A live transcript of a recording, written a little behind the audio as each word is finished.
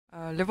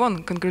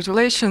Levon,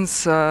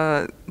 congratulations.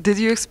 Did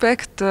you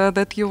expect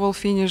that you will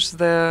finish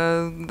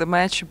the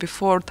match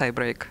before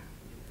tiebreak?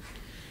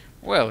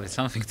 Well, it's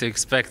something to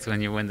expect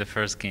when you win the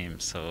first game.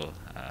 So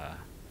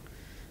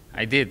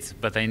I did,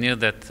 but I knew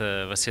that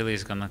Vassily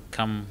is gonna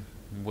come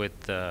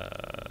with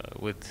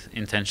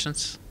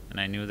intentions, and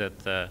I knew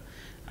that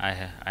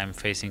I'm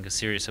facing a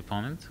serious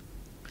opponent.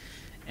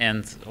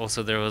 And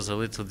also there was a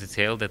little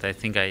detail that I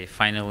think I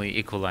finally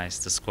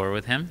equalized the score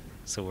with him.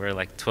 So we're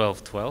like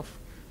 12-12.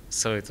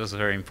 So it was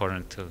very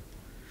important to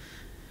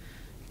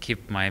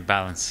keep my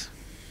balance.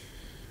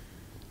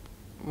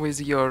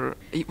 With your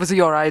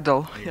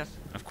idol. Yes.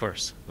 Of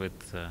course,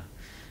 with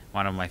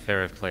one of my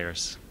favorite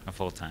players of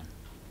all time.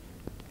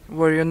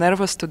 Were you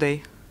nervous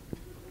today?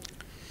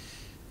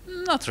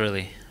 Not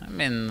really. I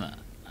mean,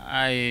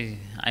 I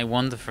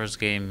won the first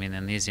game in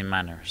an easy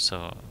manner,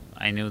 so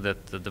I knew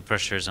that the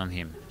pressure is on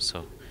him.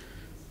 So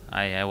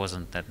I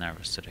wasn't that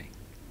nervous today.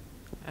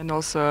 And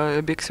also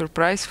a big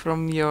surprise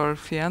from your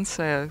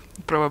fiancée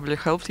probably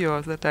helped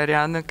you that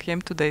Ariana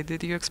came today.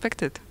 Did you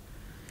expect it?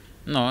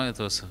 No, it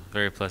was a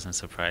very pleasant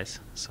surprise.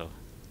 So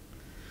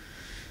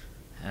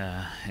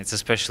it's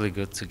especially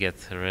good to get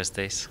rest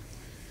days.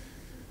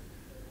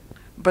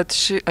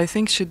 But I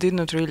think she did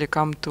not really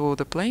come to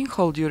the playing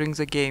hall during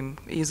the game.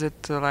 Is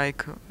it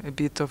like a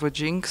bit of a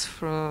jinx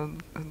from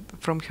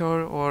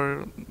her,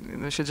 or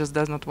she just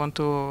does not want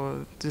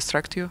to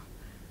distract you?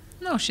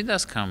 No, she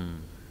does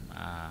come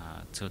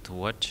to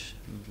watch.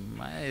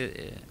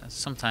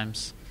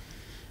 Sometimes,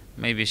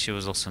 maybe she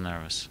was also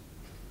nervous.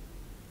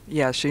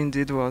 Yeah, she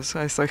indeed was.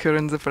 I saw her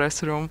in the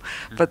press room.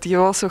 But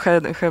you also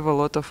have a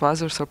lot of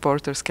other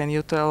supporters. Can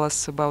you tell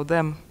us about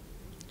them?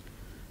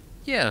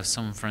 Yeah,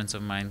 some friends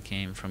of mine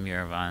came from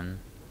Yerevan,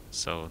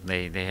 so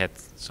they had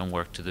some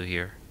work to do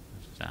here,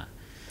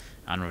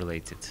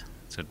 unrelated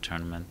to the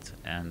tournament.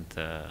 And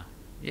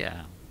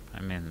yeah, I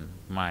mean,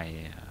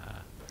 my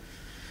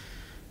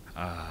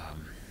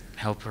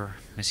helper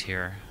is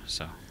here,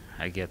 so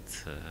I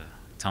get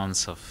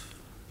tons of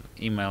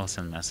emails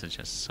and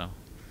messages, so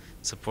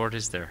support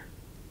is there.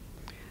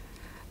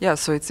 Yeah,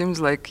 so it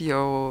seems like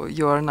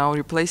you are now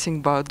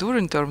replacing Bahadur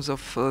in terms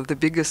of the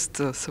biggest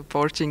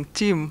supporting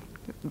team.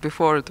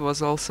 Before it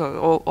was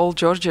also all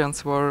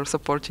Georgians were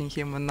supporting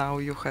him, and now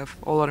you have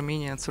all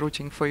Armenians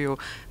rooting for you.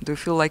 Do you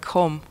feel like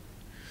home?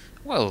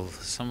 Well,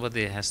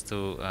 somebody has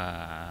to,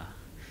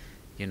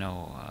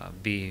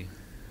 be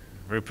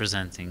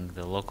representing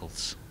the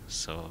locals.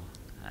 So,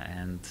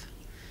 and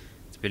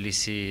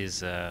Tbilisi is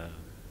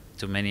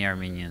to many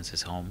Armenians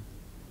is home.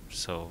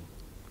 So,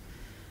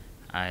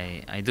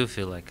 I do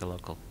feel like a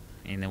local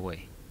in a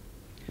way.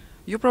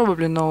 You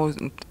probably know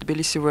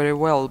Tbilisi very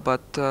well,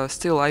 but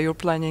still, are you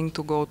planning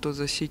to go to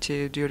the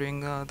city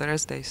during the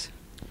rest days?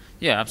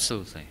 Yeah,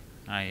 absolutely.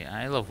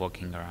 I love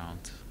walking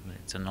around.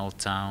 It's an old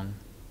town.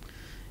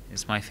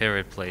 It's my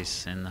favorite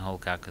place in the whole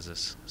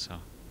Caucasus, so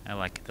I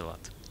like it a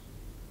lot.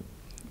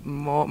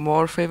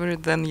 More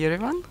favorite than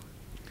Yerevan?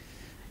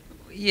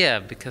 Yeah,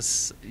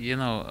 because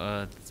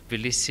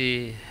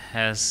Tbilisi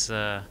has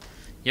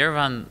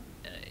Yerevan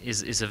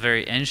is a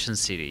very ancient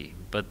city,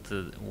 but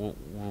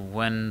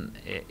when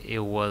it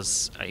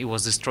was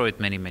destroyed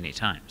many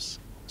times.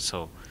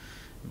 So,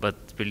 but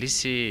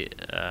Tbilisi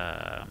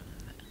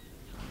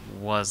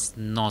was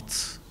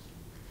not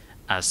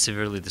as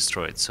severely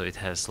destroyed. So it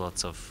has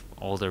lots of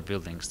older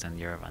buildings than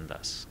Yerevan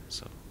does.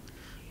 So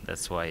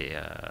that's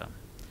why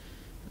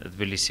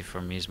Tbilisi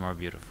for me is more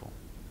beautiful.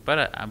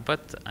 But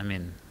I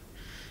mean,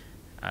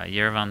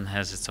 Yerevan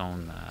has its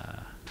own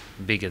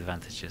big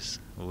advantages,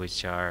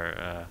 which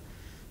are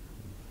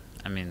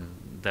I mean,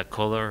 the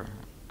color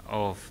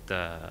of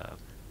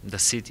the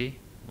city.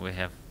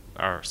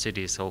 Our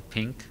city is all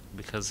pink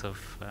because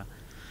of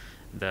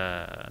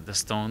the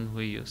stone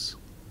we use.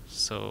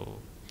 So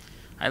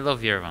I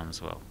love Yerevan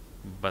as well,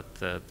 but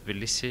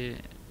Tbilisi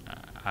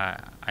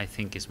I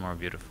think is more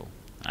beautiful.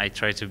 I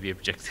try to be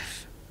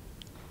objective.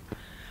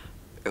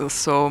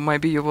 So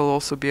maybe you will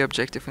also be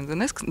objective in the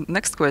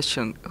next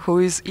question. Who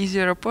is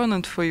easier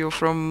opponent for you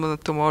from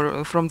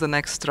tomorrow, from the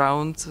next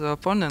round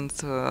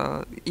opponent?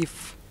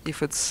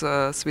 If it's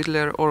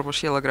Svidler or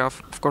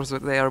Voshilagraf, of course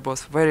they are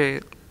both very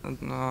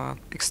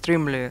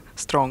extremely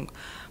strong,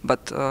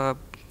 but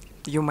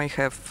you may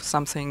have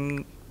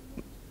something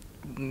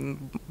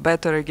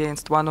better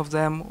against one of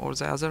them or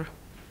the other.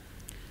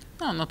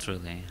 No, not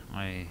really.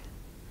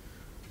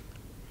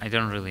 I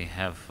don't really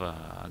have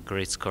a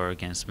great score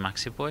against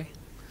Maxi Boy,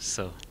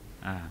 so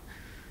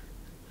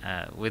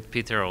with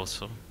Peter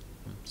also.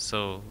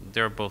 So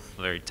they're both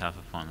very tough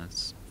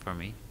opponents for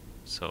me.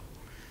 So.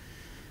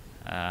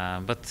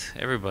 But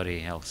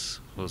everybody else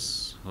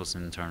who's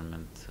in the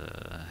tournament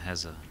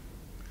has a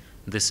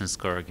decent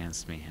score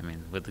against me. I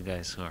mean, with the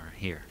guys who are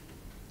here,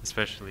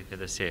 especially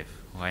Fedosiev,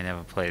 who I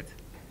never played.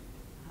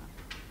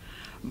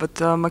 But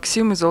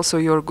Maxim is also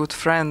your good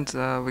friend.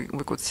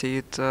 We could see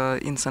it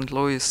in St.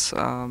 Louis.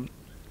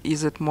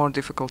 Is it more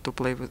difficult to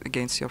play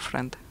against your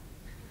friend?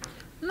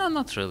 No,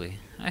 not really.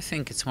 I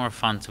think it's more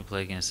fun to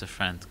play against a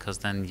friend, because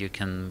then you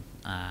can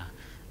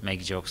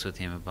make jokes with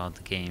him about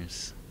the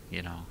games,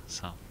 you know.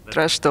 So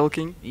Trash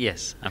talking.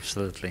 yes,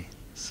 absolutely.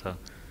 So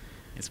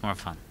it's more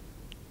fun.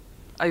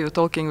 Are you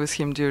talking with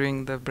him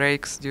during the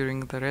breaks,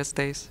 during the rest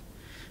days?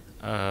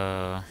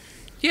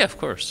 Yeah, of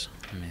course.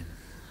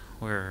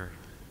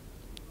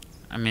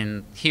 I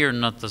mean, here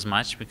not as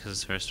much because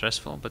it's very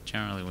stressful, but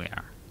generally we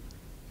are.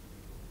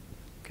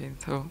 Okay,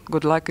 so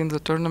good luck in the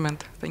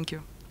tournament. Thank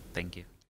you. Thank you.